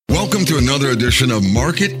Welcome to another edition of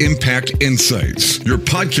Market Impact Insights, your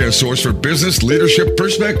podcast source for business leadership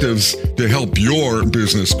perspectives to help your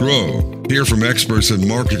business grow. Hear from experts in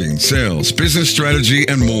marketing, sales, business strategy,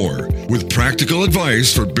 and more, with practical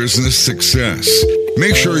advice for business success.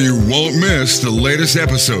 Make sure you won't miss the latest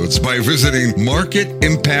episodes by visiting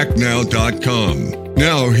marketimpactnow.com.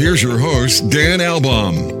 Now, here's your host, Dan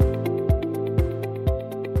Albaum.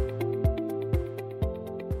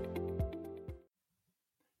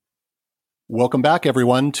 Welcome back,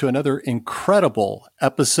 everyone, to another incredible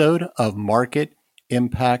episode of Market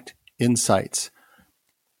Impact Insights.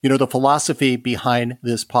 You know, the philosophy behind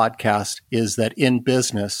this podcast is that in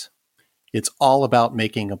business, it's all about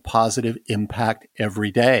making a positive impact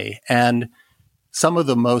every day. And some of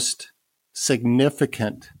the most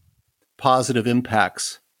significant positive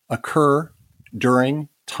impacts occur during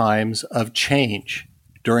times of change,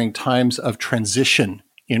 during times of transition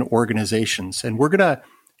in organizations. And we're going to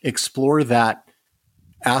explore that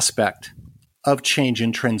aspect of change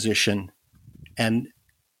and transition and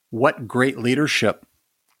what great leadership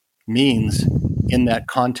means in that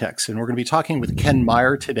context. And we're going to be talking with Ken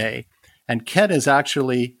Meyer today. And Ken is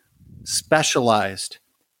actually specialized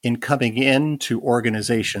in coming into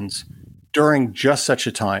organizations during just such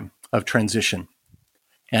a time of transition.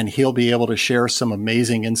 And he'll be able to share some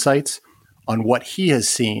amazing insights on what he has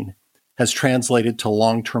seen has translated to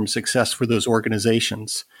long-term success for those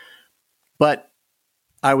organizations. But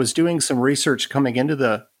I was doing some research coming into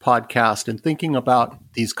the podcast and thinking about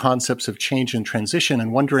these concepts of change and transition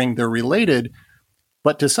and wondering they're related,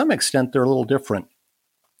 but to some extent they're a little different.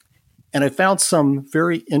 And I found some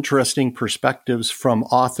very interesting perspectives from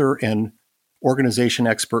author and organization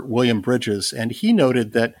expert William Bridges, and he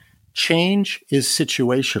noted that change is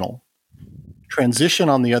situational. Transition,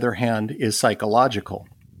 on the other hand, is psychological.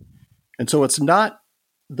 And so it's not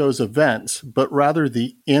those events, but rather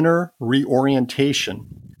the inner reorientation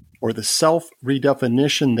or the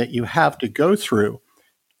self-redefinition that you have to go through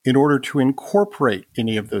in order to incorporate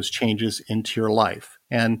any of those changes into your life.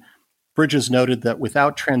 And Bridges noted that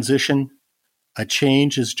without transition, a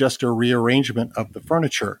change is just a rearrangement of the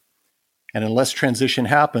furniture. And unless transition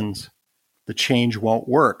happens, the change won't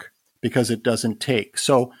work because it doesn't take.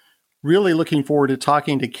 So really looking forward to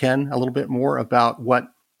talking to Ken a little bit more about what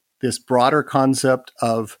this broader concept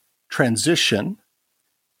of transition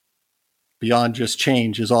beyond just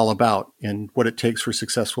change is all about and what it takes for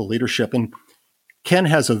successful leadership. And Ken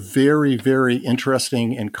has a very, very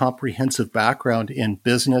interesting and comprehensive background in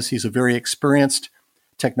business. He's a very experienced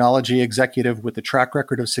technology executive with a track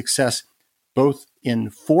record of success, both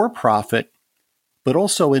in for-profit, but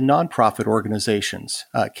also in nonprofit organizations.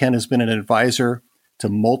 Ken has been an advisor to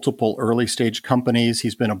multiple early-stage companies.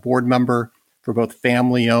 He's been a board member for both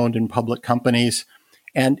family-owned and public companies.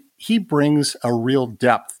 And he brings a real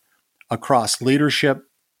depth across leadership,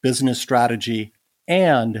 business strategy,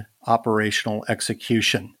 and operational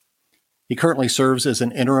execution. He currently serves as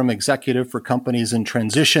an interim executive for companies in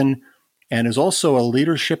transition and is also a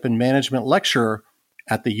leadership and management lecturer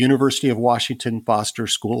at the University of Washington Foster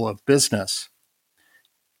School of Business.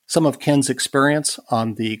 Some of Ken's experience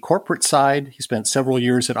on the corporate side: he spent several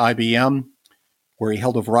years at IBM, where he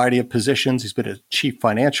held a variety of positions. He's been a chief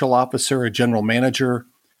financial officer, a general manager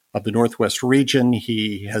of the Northwest region.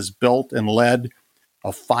 He has built and led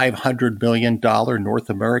a $500 million North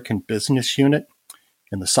American business unit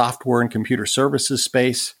in the software and computer services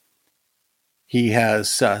space. He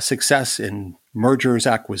has success in mergers,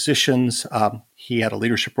 acquisitions. He had a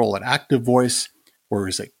leadership role at ActiveVoice, where he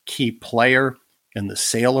was a key player in the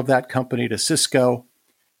sale of that company to Cisco.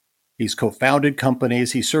 He's co-founded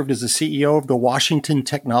companies. He served as the CEO of the Washington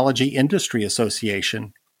Technology Industry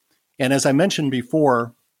Association. And as I mentioned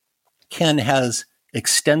before, Ken has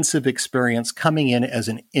extensive experience coming in as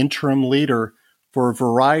an interim leader for a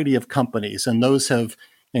variety of companies. And those have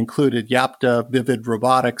included Yapta, Vivid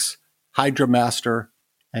Robotics, HydraMaster,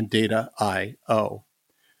 and Data.io.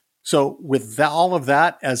 So with all of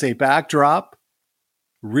that as a backdrop,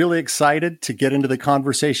 really excited to get into the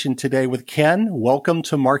conversation today with Ken. Welcome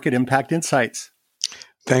to Market Impact Insights.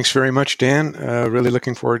 Thanks very much, Dan. Really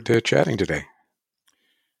looking forward to chatting today.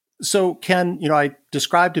 So, Ken, I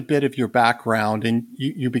described a bit of your background, and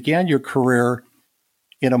you began your career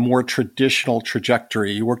in a more traditional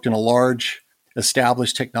trajectory. You worked in a large,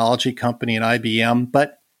 established technology company in IBM,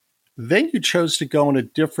 but then you chose to go in a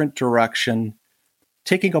different direction,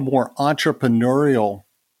 taking a more entrepreneurial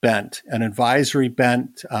bent, an advisory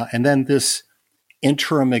bent, and then this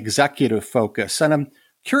interim executive focus. And I'm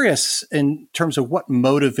curious in terms of what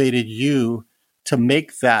motivated you to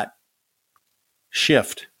make that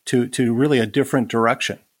shift to really a different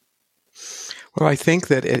direction. Well, I think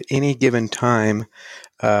that at any given time,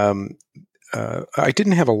 um, I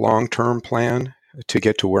didn't have a long-term plan to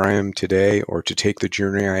get to where I am today or to take the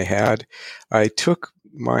journey I had. I took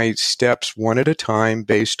my steps one at a time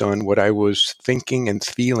based on what I was thinking and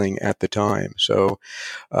feeling at the time. So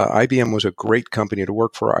IBM was a great company to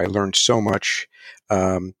work for. I learned so much.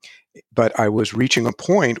 But I was reaching a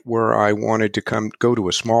point where I wanted to go to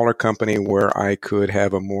a smaller company where I could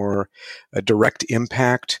have a direct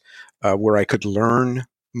impact, where I could learn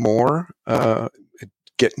more,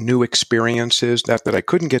 get new experiences. Not that I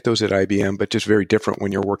couldn't get those at IBM, but just very different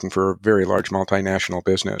when you're working for a very large multinational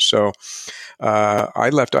business. So I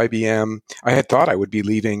left IBM. I had thought I would be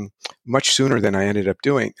leaving much sooner than I ended up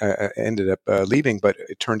leaving, but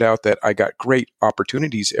it turned out that I got great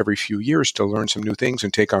opportunities every few years to learn some new things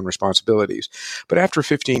and take on responsibilities. But after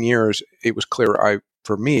 15 years, it was clear,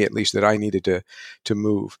 for me at least, that I needed to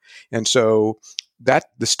move. And so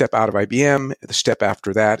the step out of IBM, the step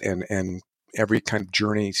after that, and every kind of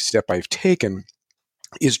journey step I've taken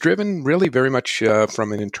is driven really very much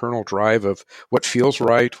from an internal drive of what feels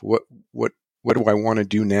right, what do I want to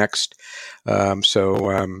do next.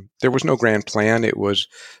 So there was no grand plan. It was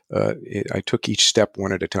I took each step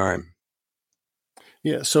one at a time.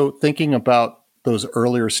 Yeah. So thinking about those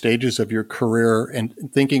earlier stages of your career and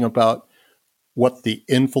thinking about what the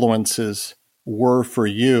influences were for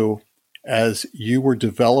you as you were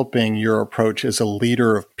developing your approach as a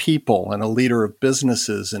leader of people and a leader of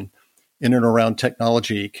businesses and in and around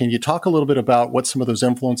technology. Can you talk a little bit about what some of those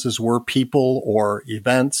influences were, people or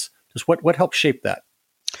events? Just what helped shape that?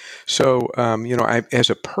 So, as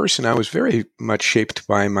a person, I was very much shaped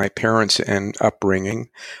by my parents and upbringing,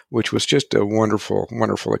 which was just a wonderful,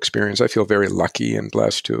 wonderful experience. I feel very lucky and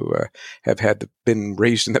blessed to have been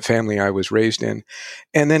raised in the family I was raised in.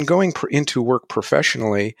 And then going into work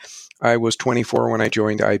professionally, I was 24 when I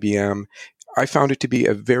joined IBM. I found it to be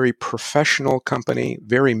a very professional company,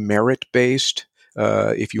 very merit-based.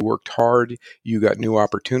 If you worked hard, you got new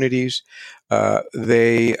opportunities.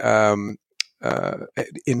 They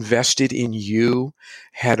invested in you,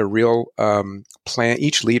 had a real plan.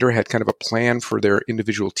 Each leader had kind of a plan for their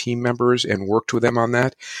individual team members and worked with them on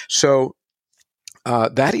that. So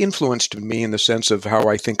that influenced me in the sense of how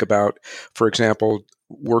I think about, for example,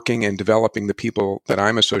 working and developing the people that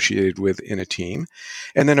I'm associated with in a team.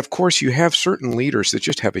 And then, of course, you have certain leaders that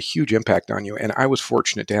just have a huge impact on you. And I was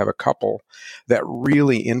fortunate to have a couple that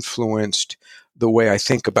really influenced the way I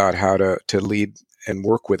think about how to lead and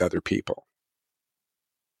work with other people.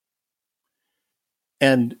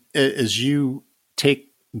 And as you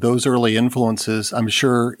take those early influences, I'm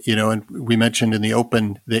sure, and we mentioned in the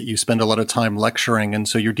open that you spend a lot of time lecturing. And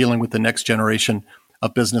so you're dealing with the next generation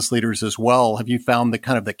of business leaders as well. Have you found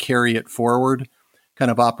the carry it forward kind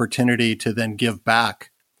of opportunity to then give back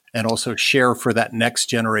and also share for that next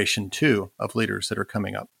generation too of leaders that are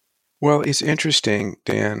coming up? Well, it's interesting,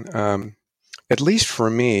 Dan. At least for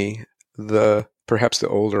me, perhaps the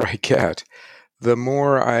older I get, the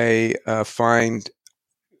more I find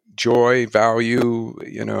joy, value,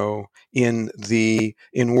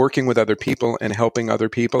 in working with other people and helping other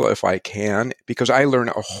people if I can, because I learn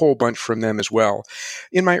a whole bunch from them as well.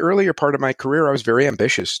 In my earlier part of my career, I was very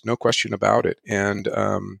ambitious, no question about it. And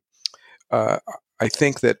I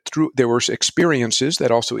think that there were experiences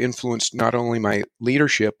that also influenced not only my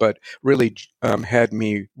leadership, but really had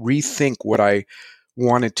me rethink what I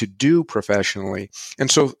wanted to do professionally.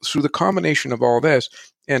 And so through the combination of all this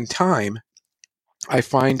and time, I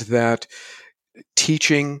find that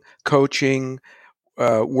teaching, coaching,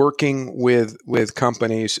 working with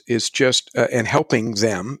companies is just and helping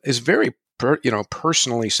them is very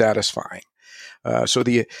personally satisfying. So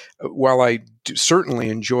while I certainly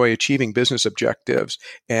enjoy achieving business objectives,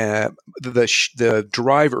 the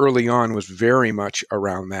drive early on was very much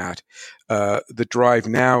around that. The drive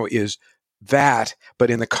now is that,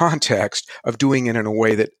 but in the context of doing it in a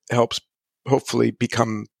way that helps hopefully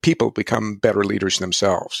people become better leaders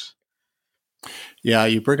themselves. Yeah,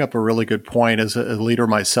 you bring up a really good point as a leader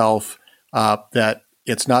myself, that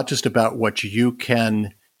it's not just about what you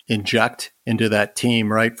can inject into that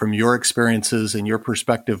team, right, from your experiences and your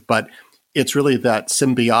perspective, but it's really that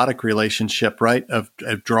symbiotic relationship, right, of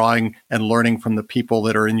drawing and learning from the people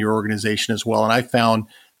that are in your organization as well. And I found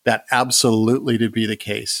that absolutely to be the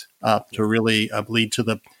case, to really lead to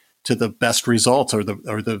the best results or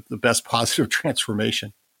the best positive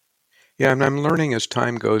transformation. Yeah, and I'm learning as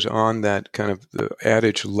time goes on that kind of the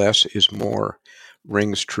adage "less is more"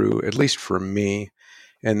 rings true, at least for me,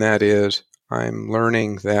 and that is I'm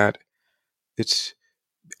learning that it's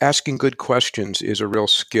asking good questions is a real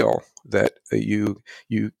skill. that you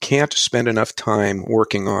can't spend enough time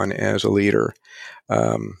working on as a leader.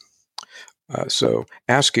 So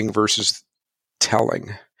asking versus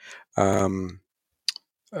telling.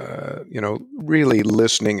 Really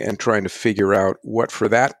listening and trying to figure out what for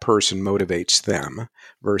that person motivates them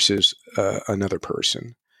versus another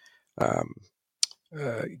person.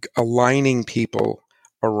 Aligning people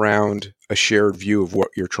around a shared view of what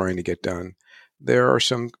you're trying to get done. There are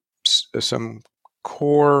some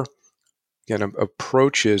core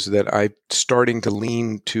approaches that I'm starting to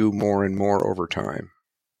lean to more and more over time.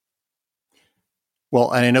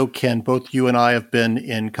 Well, and I know, Ken, both you and I have been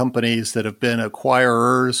in companies that have been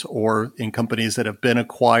acquirers or in companies that have been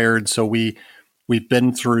acquired. So we've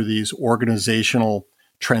been through these organizational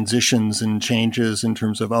transitions and changes in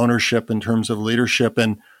terms of ownership, in terms of leadership.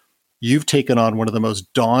 And you've taken on one of the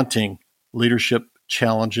most daunting leadership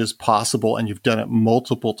challenges possible, and you've done it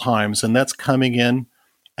multiple times. And that's coming in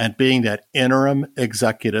and being that interim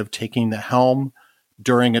executive, taking the helm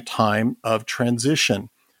during a time of transition.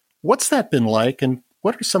 What's that been like, and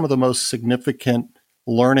what are some of the most significant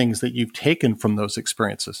learnings that you've taken from those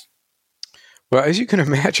experiences? Well, as you can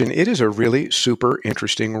imagine, it is a really super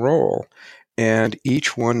interesting role, and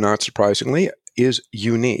each one, not surprisingly, is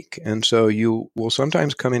unique. And so you will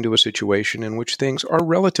sometimes come into a situation in which things are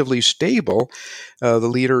relatively stable. The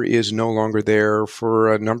leader is no longer there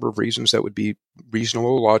for a number of reasons that would be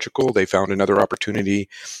reasonable, logical. They found another opportunity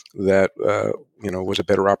that was a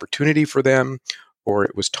better opportunity for them, or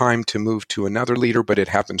it was time to move to another leader, but it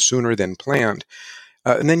happened sooner than planned.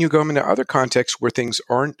 And then you go into other contexts where things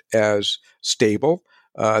aren't as stable.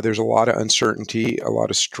 There's a lot of uncertainty, a lot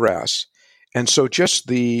of stress. And so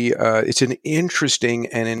just it's an interesting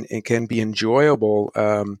and it can be enjoyable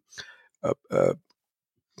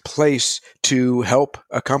place to help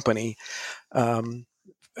a company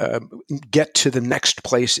get to the next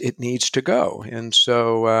place it needs to go. And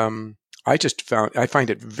so I find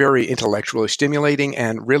it very intellectually stimulating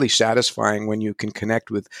and really satisfying when you can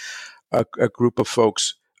connect with a group of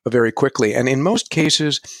folks very quickly. And in most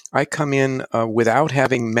cases, I come in without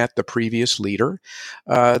having met the previous leader.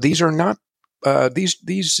 These are not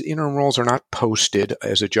these interim roles are not posted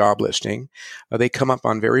as a job listing. They come up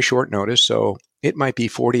on very short notice, so it might be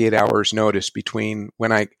 48 hours notice between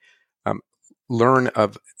when I learn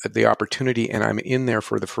of the opportunity and I'm in there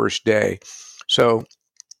for the first day. So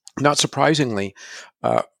not surprisingly,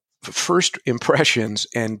 first impressions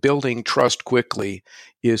and building trust quickly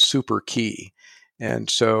is super key.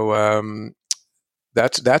 And so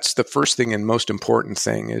that's the first thing and most important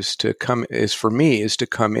thing is to come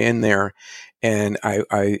in there, and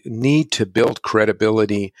I need to build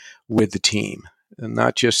credibility with the team, and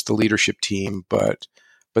not just the leadership team, but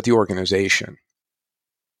the organization.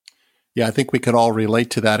 Yeah, I think we could all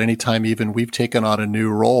relate to that. Anytime even we've taken on a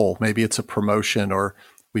new role, maybe it's a promotion or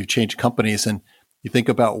we've changed companies, and you think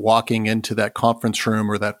about walking into that conference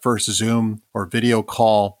room or that first Zoom or video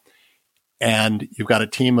call, and you've got a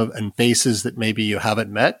team of and faces that maybe you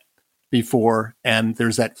haven't met before, and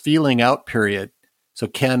there's that feeling out period. So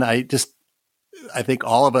Ken, I think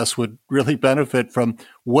all of us would really benefit from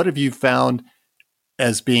what have you found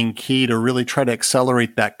as being key to really try to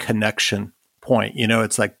accelerate that connection point?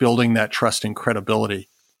 It's like building that trust and credibility.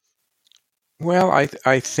 Well,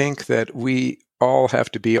 I think that we all have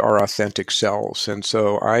to be our authentic selves. And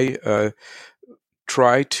so I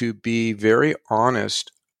try to be very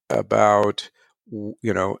honest about,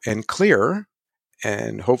 and clear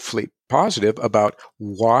and hopefully positive about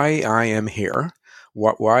why I am here.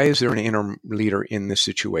 Why is there an interim leader in this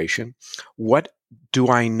situation? What do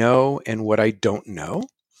I know and what I don't know?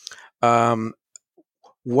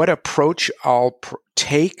 What approach I'll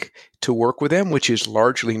take to work with them, which is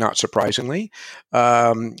largely not surprisingly.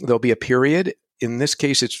 There'll be a period. In this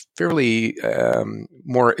case, it's fairly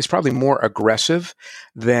it's probably more aggressive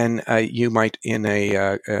than you might in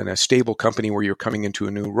a stable company where you're coming into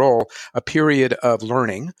a new role. A period of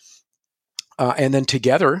learning, and then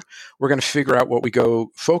together we're going to figure out what we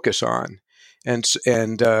go focus on. And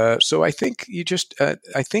so I think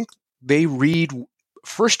I think they read,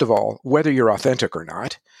 first of all, whether you're authentic or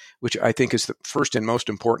not, which I think is the first and most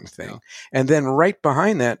important thing. Yeah. And then right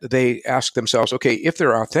behind that, they ask themselves, okay, if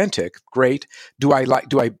they're authentic, great. Do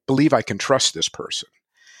I believe I can trust this person?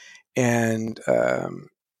 And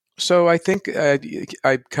so I think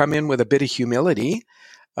I come in with a bit of humility,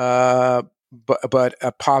 but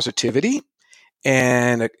a positivity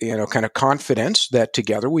and kind of confidence that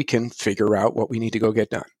together we can figure out what we need to go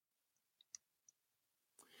get done.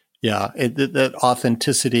 Yeah, that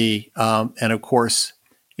authenticity, and of course,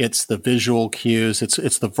 it's the visual cues.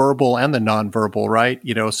 It's the verbal and the nonverbal, right?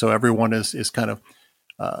 So everyone is kind of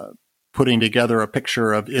putting together a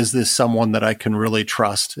picture of, is this someone that I can really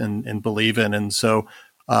trust and believe in? And so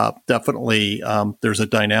definitely there's a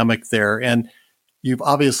dynamic there. And you've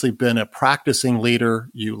obviously been a practicing leader.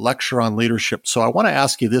 You lecture on leadership. So I want to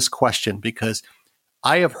ask you this question, because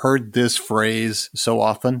I have heard this phrase so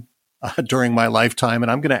often during my lifetime,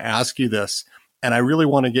 and I'm going to ask you this, and I really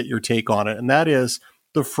want to get your take on it. And that is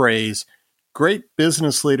the phrase, great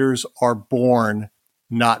business leaders are born,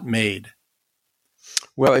 not made.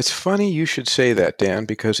 Well, it's funny you should say that, Dan,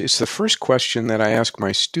 because it's the first question that I ask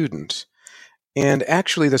my students. And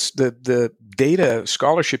actually, the data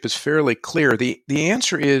scholarship is fairly clear. The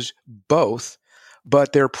answer is both,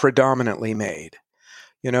 but they're predominantly made.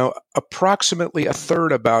 Approximately a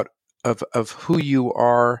third of who you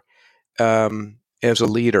are as a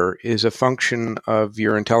leader is a function of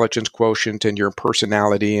your intelligence quotient and your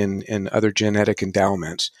personality and other genetic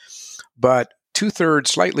endowments. But two-thirds,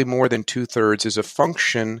 slightly more than two-thirds, is a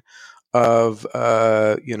function of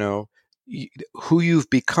who you've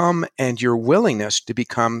become and your willingness to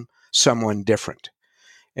become someone different.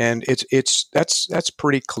 And that's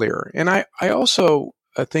pretty clear. And I also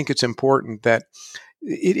think it's important that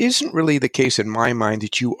it isn't really the case in my mind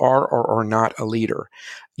that you are or are not a leader.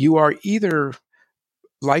 You are either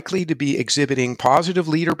likely to be exhibiting positive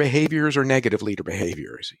leader behaviors or negative leader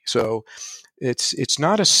behaviors. So it's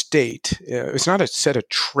not a state. It's not a set of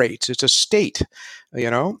traits. It's a state,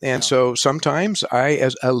 And so sometimes I,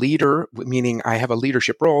 as a leader, meaning I have a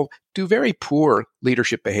leadership role, do very poor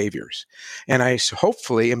leadership behaviors. And I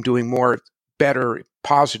hopefully am doing better,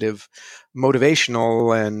 positive,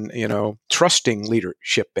 motivational, and, trusting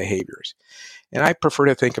leadership behaviors. And I prefer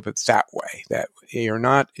to think of it that way, that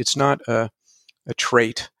it's not a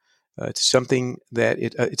trait. It's something that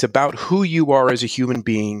it's about who you are as a human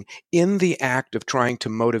being in the act of trying to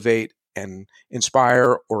motivate and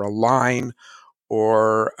inspire or align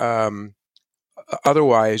or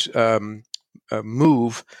otherwise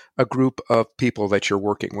move a group of people that you're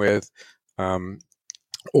working with,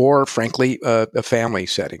 or frankly, a family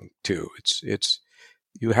setting too. It's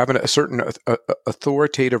you have a certain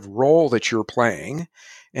authoritative role that you're playing,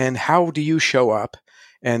 and how do you show up,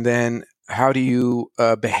 and then how do you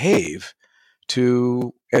behave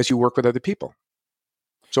as you work with other people?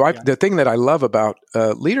 So the thing that I love about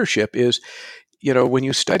leadership is, when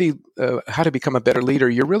you study how to become a better leader,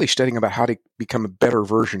 you're really studying about how to become a better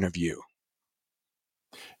version of you.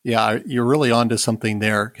 Yeah, you're really onto something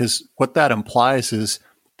there, because what that implies is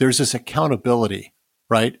there's this accountability,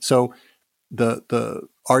 right? So the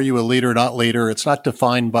are you a leader, not leader? It's not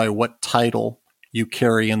defined by what title you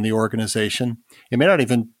carry in the organization. It may not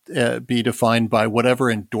even be defined by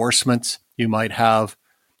whatever endorsements you might have,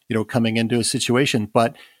 coming into a situation,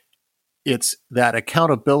 but it's that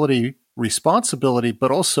accountability, responsibility,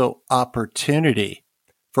 but also opportunity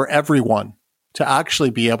for everyone to actually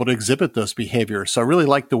be able to exhibit those behaviors. So I really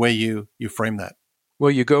like the way you frame that.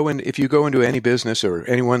 Well, if you go into any business, or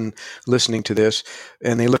anyone listening to this,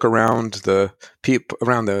 and they look around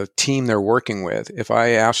around the team they're working with, if I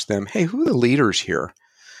ask them, hey, who are the leaders here?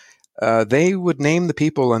 They would name the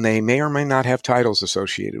people, and they may or may not have titles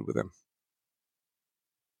associated with them.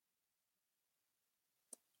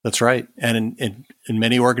 That's right. And in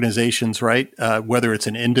many organizations, right, whether it's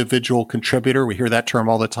an individual contributor, we hear that term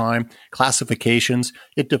all the time, classifications,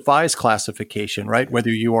 it defies classification, right? Whether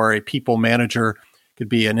you are a people manager, could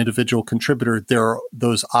be an individual contributor, there are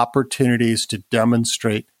those opportunities to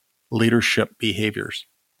demonstrate leadership behaviors.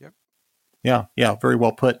 Yep. Yeah, very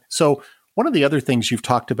well put. So one of the other things you've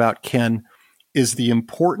talked about, Ken, is the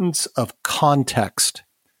importance of context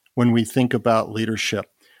when we think about leadership.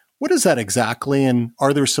 What is that exactly? And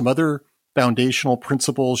are there some other foundational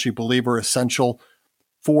principles you believe are essential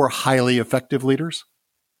for highly effective leaders?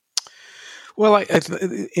 Well,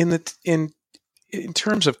 in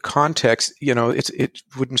terms of context, it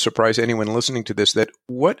wouldn't surprise anyone listening to this that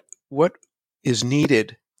what is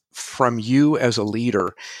needed from you as a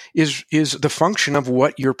leader is the function of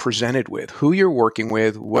what you're presented with, who you're working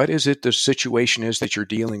with, what is it the situation is that you're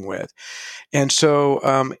dealing with. And so,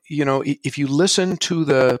 if you listen to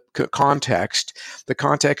the context,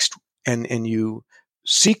 and you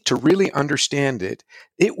seek to really understand it,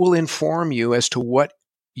 it will inform you as to what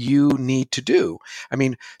you need to do. I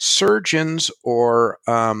mean, surgeons or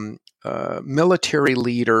military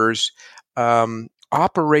leaders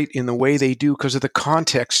operate in the way they do because of the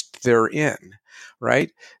context they're in, right?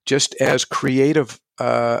 Just as creative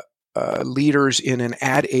leaders in an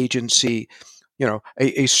ad agency,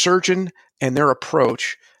 a surgeon and their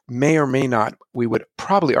approach may or may not, we would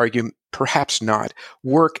probably argue, perhaps not,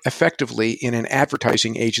 work effectively in an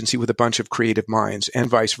advertising agency with a bunch of creative minds, and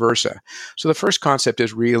vice versa. So the first concept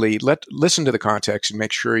is really listen to the context and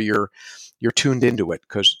make sure you're tuned into it,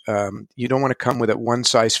 because you don't want to come with a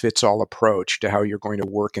one-size-fits-all approach to how you're going to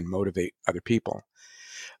work and motivate other people.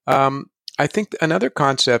 I think another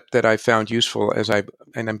concept that I found useful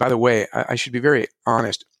and by the way, I should be very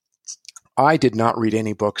honest, I did not read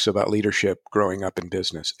any books about leadership growing up in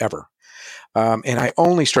business, ever. And I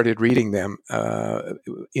only started reading them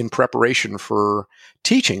in preparation for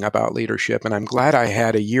teaching about leadership. And I'm glad I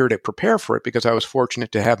had a year to prepare for it, because I was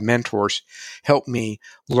fortunate to have mentors help me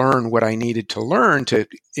learn what I needed to learn to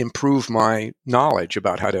improve my knowledge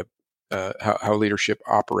about how leadership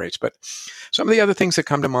operates. But some of the other things that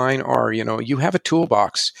come to mind are, you have a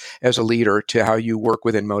toolbox as a leader to how you work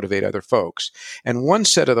with and motivate other folks. And one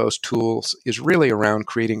set of those tools is really around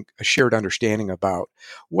creating a shared understanding about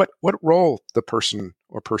what role the person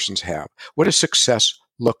or persons have. What does success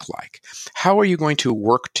look like? How are you going to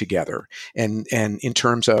work together? And in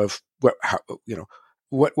terms of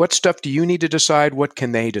what stuff do you need to decide? What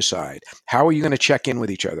can they decide? How are you going to check in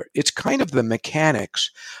with each other? It's kind of the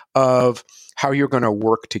mechanics of how you're going to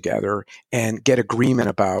work together and get agreement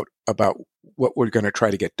about what we're going to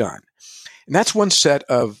try to get done. And that's one set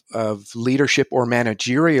of leadership or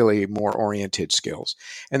managerially more oriented skills.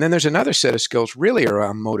 And then there's another set of skills really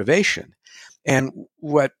around motivation. And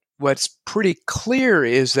what's pretty clear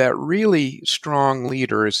is that really strong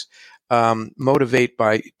leaders motivate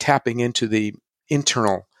by tapping into the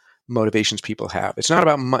internal motivations people have. It's not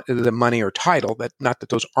about the money or title, not that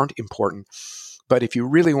those aren't important, but if you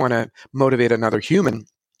really want to motivate another human,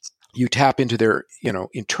 you tap into their,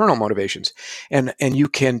 internal motivations. And you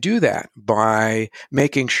can do that by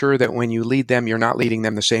making sure that when you lead them, you're not leading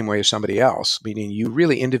them the same way as somebody else, meaning you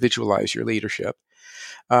really individualize your leadership,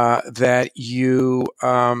 that you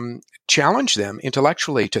challenge them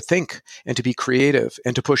intellectually to think and to be creative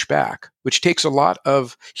and to push back, which takes a lot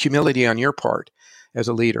of humility on your part as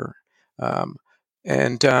a leader,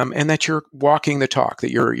 and that you're walking the talk, that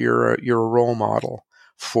you're a role model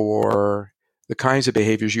for the kinds of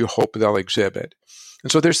behaviors you hope they'll exhibit. And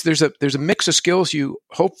so there's a mix of skills you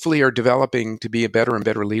hopefully are developing to be a better and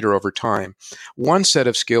better leader over time. One set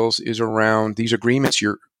of skills is around these agreements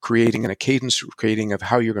you're creating and a cadence creating of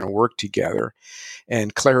how you're going to work together,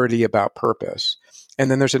 and clarity about purpose. And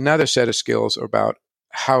then there's another set of skills about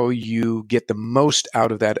how you get the most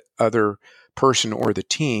out of that other person or the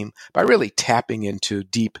team by really tapping into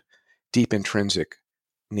deep intrinsic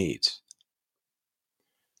needs.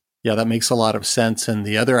 Yeah, that makes a lot of sense. And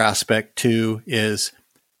the other aspect too is,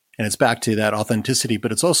 and it's back to that authenticity,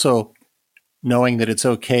 but it's also knowing that it's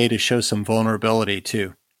okay to show some vulnerability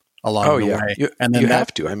too along the way. You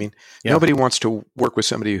have to. I mean, nobody wants to work with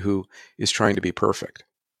somebody who is trying to be perfect.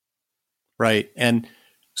 Right. And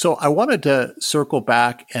so I wanted to circle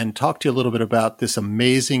back and talk to you a little bit about this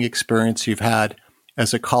amazing experience you've had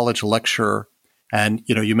as a college lecturer. And,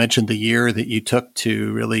 you mentioned the year that you took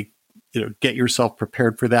to really, get yourself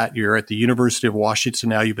prepared for that. You're at the University of Washington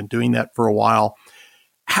now. You've been doing that for a while.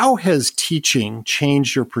 How has teaching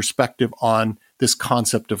changed your perspective on this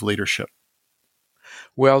concept of leadership?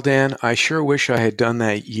 Well, Dan, I sure wish I had done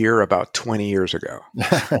that year about 20 years ago.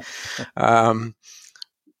 I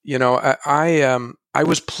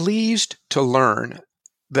was pleased to learn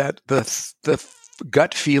that the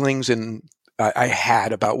gut feelings I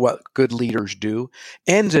had about what good leaders do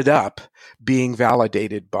ended up being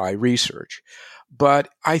validated by research. But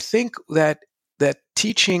I think that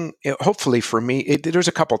teaching, hopefully for me, there's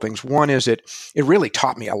a couple things. One is it really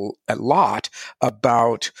taught me a lot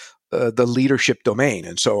about the leadership domain,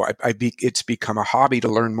 and so it's become a hobby to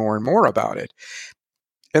learn more and more about it.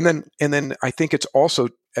 And then I think it's also,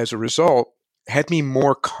 as a result, had me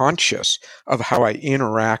more conscious of how I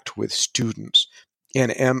interact with students.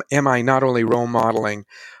 And am I not only role modeling,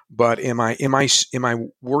 but am I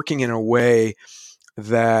working in a way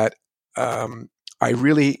that I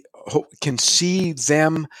really can see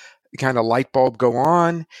them kind of light bulb go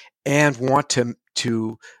on and want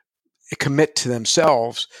to commit to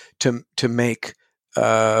themselves to make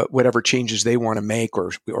whatever changes they want to make,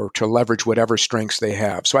 or to leverage whatever strengths they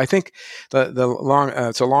have. So I think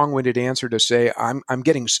it's a long-winded answer to say I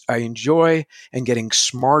enjoy and getting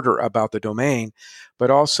smarter about the domain, but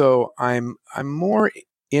also I'm more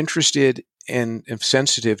interested and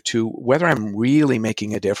sensitive to whether I'm really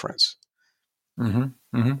making a difference.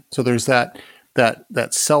 Mm-hmm. Mm-hmm. So there's that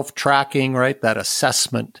self-tracking, right? That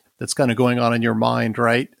assessment that's kind of going on in your mind,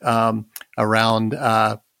 right? Around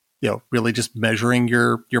really just measuring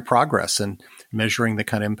your progress and measuring the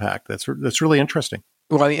kind of impact. That's really interesting.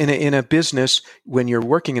 Well, in a business, when you're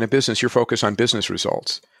working in a business, you're focused on business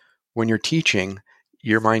results. When you're teaching,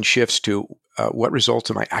 your mind shifts to what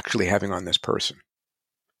results am I actually having on this person?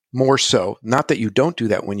 More so, not that you don't do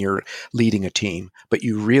that when you're leading a team, but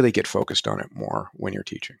you really get focused on it more when you're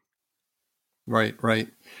teaching. Right, right.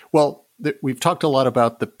 Well, we've talked a lot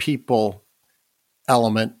about the people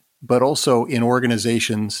element, but also in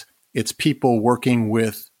organizations, it's people working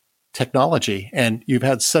with technology. And you've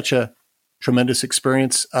had such a tremendous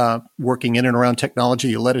experience working in and around technology.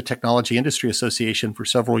 You led a technology industry association for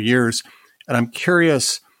several years. And I'm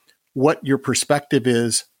curious what your perspective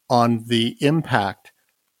is on the impact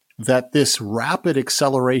that this rapid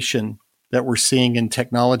acceleration that we're seeing in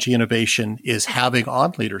technology innovation is having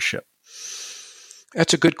on leadership.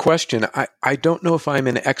 That's a good question. I don't know if I'm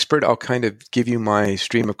an expert. I'll kind of give you my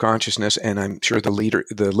stream of consciousness, and I'm sure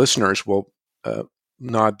the listeners will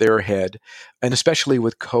nod their head, and especially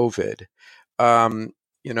with COVID,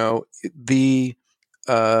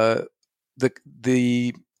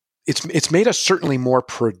 it's made us certainly more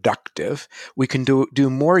productive. We can do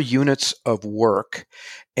more units of work,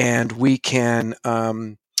 and we can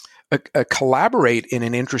collaborate in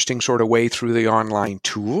an interesting sort of way through the online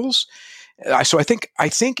tools. So I think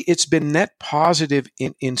it's been net positive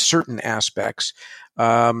in certain aspects,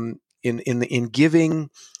 in giving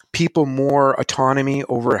people more autonomy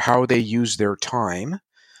over how they use their time,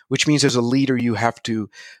 which means as a leader you have to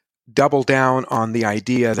double down on the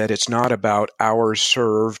idea that it's not about hours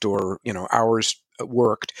served or hours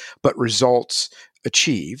worked, but results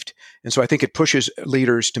achieved. And so I think it pushes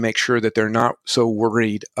leaders to make sure that they're not so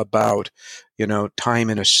worried about time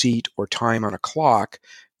in a seat or time on a clock.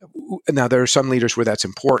 Now, there are some leaders where that's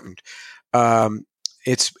important.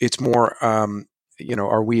 It's more,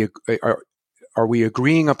 are we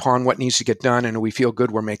agreeing upon what needs to get done, and we feel good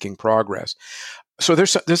we're making progress? So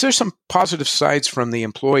there's some positive sides from the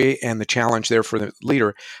employee and the challenge there for the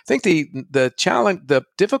leader. I think the challenge, the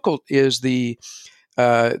difficult is the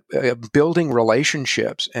building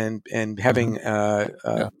relationships and having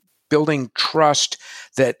building trust,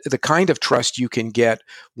 that the kind of trust you can get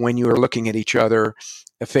when you are looking at each other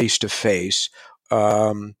face to face,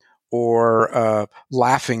 or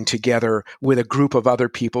laughing together with a group of other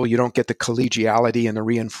people. You don't get the collegiality and the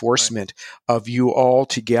reinforcement of you all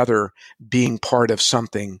together being part of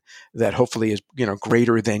something that hopefully is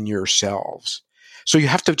greater than yourselves. So you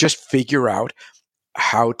have to just figure out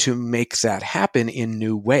how to make that happen in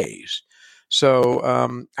new ways. So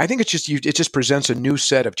I think it just presents a new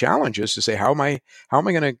set of challenges to say, how are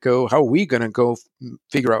we going to go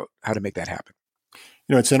figure out how to make that happen?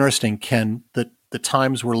 It's interesting, Ken, that the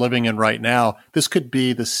times we're living in right now, this could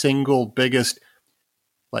be the single biggest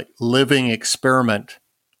living experiment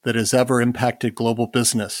that has ever impacted global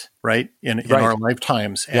business, right? In our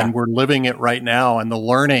lifetimes. And we're living it right now, and the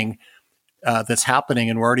learning that's happening,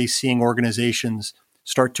 and we're already seeing organizations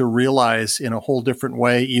start to realize in a whole different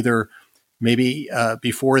way, either maybe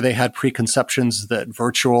before they had preconceptions that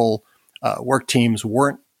virtual work teams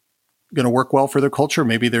weren't going to work well for their culture.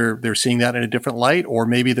 Maybe they're seeing that in a different light, or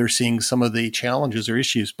maybe they're seeing some of the challenges or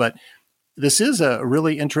issues. But this is a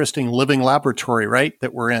really interesting living laboratory, right,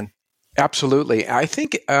 that we're in. Absolutely. I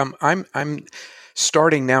think I'm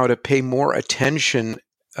starting now to pay more attention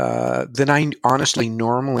than I honestly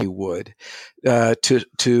normally would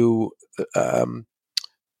to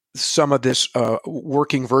some of this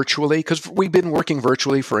working virtually, because we've been working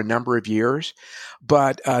virtually for a number of years,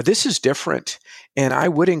 but this is different. And I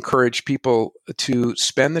would encourage people to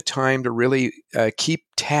spend the time to really keep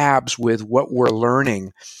tabs with what we're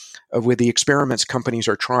learning with the experiments companies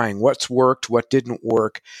are trying, what's worked, what didn't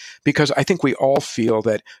work, because I think we all feel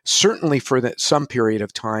that certainly for some period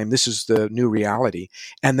of time, this is the new reality,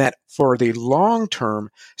 and that for the long term,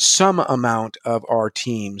 some amount of our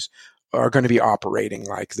teams are going to be operating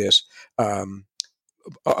like this, a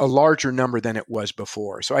larger number than it was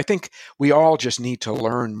before. So I think we all just need to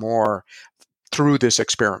learn more through this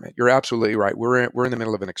experiment. You're absolutely right. We're in the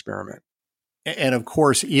middle of an experiment. And of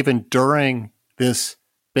course, even during this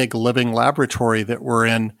big living laboratory that we're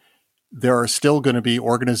in, there are still going to be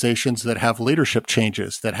organizations that have leadership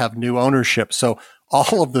changes, that have new ownership. So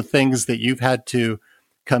all of the things that you've had to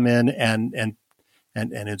come in and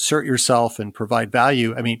insert yourself and provide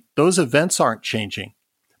value, I mean, those events aren't changing,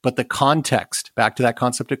 but the context, back to that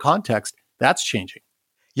concept of context, that's changing.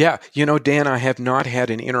 Yeah. Dan, I have not had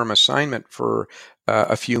an interim assignment for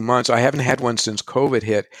a few months. I haven't had one since COVID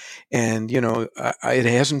hit. And, it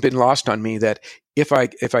hasn't been lost on me that if I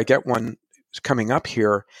get one coming up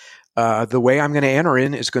here, the way I'm going to enter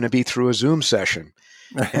in is going to be through a Zoom session.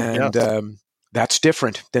 And that's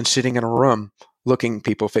different than sitting in a room looking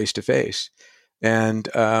people face to face. And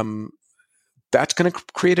that's going to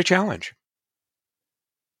create a challenge.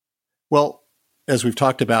 Well, as we've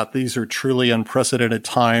talked about, these are truly unprecedented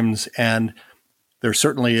times, and there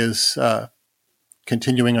certainly is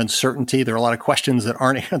continuing uncertainty. There are a lot of questions that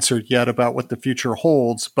aren't answered yet about what the future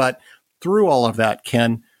holds. But through all of that,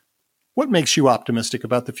 Ken, what makes you optimistic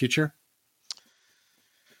about the future?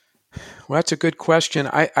 Well, that's a good question.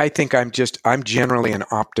 I think I'm generally an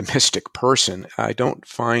optimistic person. I don't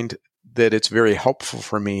find that it's very helpful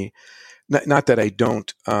for me. Not that I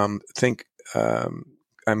don't think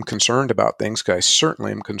I'm concerned about things, because I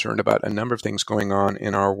certainly am concerned about a number of things going on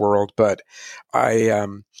in our world, but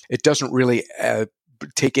it doesn't really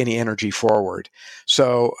take any energy forward.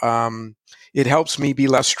 So it helps me be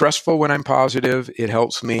less stressful when I'm positive. It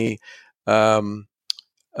helps me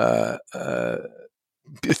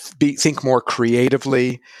think more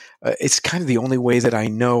creatively. It's kind of the only way that I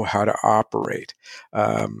know how to operate.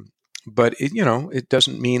 But it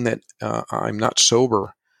doesn't mean that I'm not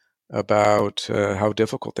sober about how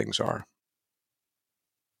difficult things are.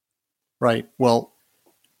 Right. Well,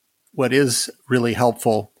 what is really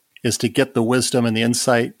helpful is to get the wisdom and the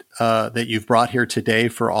insight that you've brought here today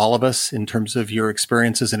for all of us in terms of your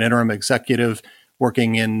experience as an interim executive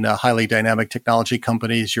working in highly dynamic technology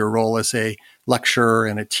companies, your role as a lecturer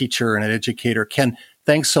and a teacher and an educator. Ken,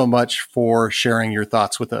 thanks so much for sharing your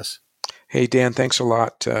thoughts with us. Hey, Dan, thanks a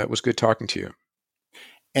lot. It was good talking to you.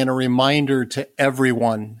 And a reminder to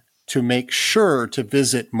everyone to make sure to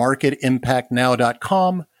visit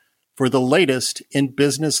marketimpactnow.com for the latest in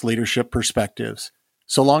business leadership perspectives.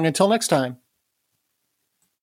 So long until next time.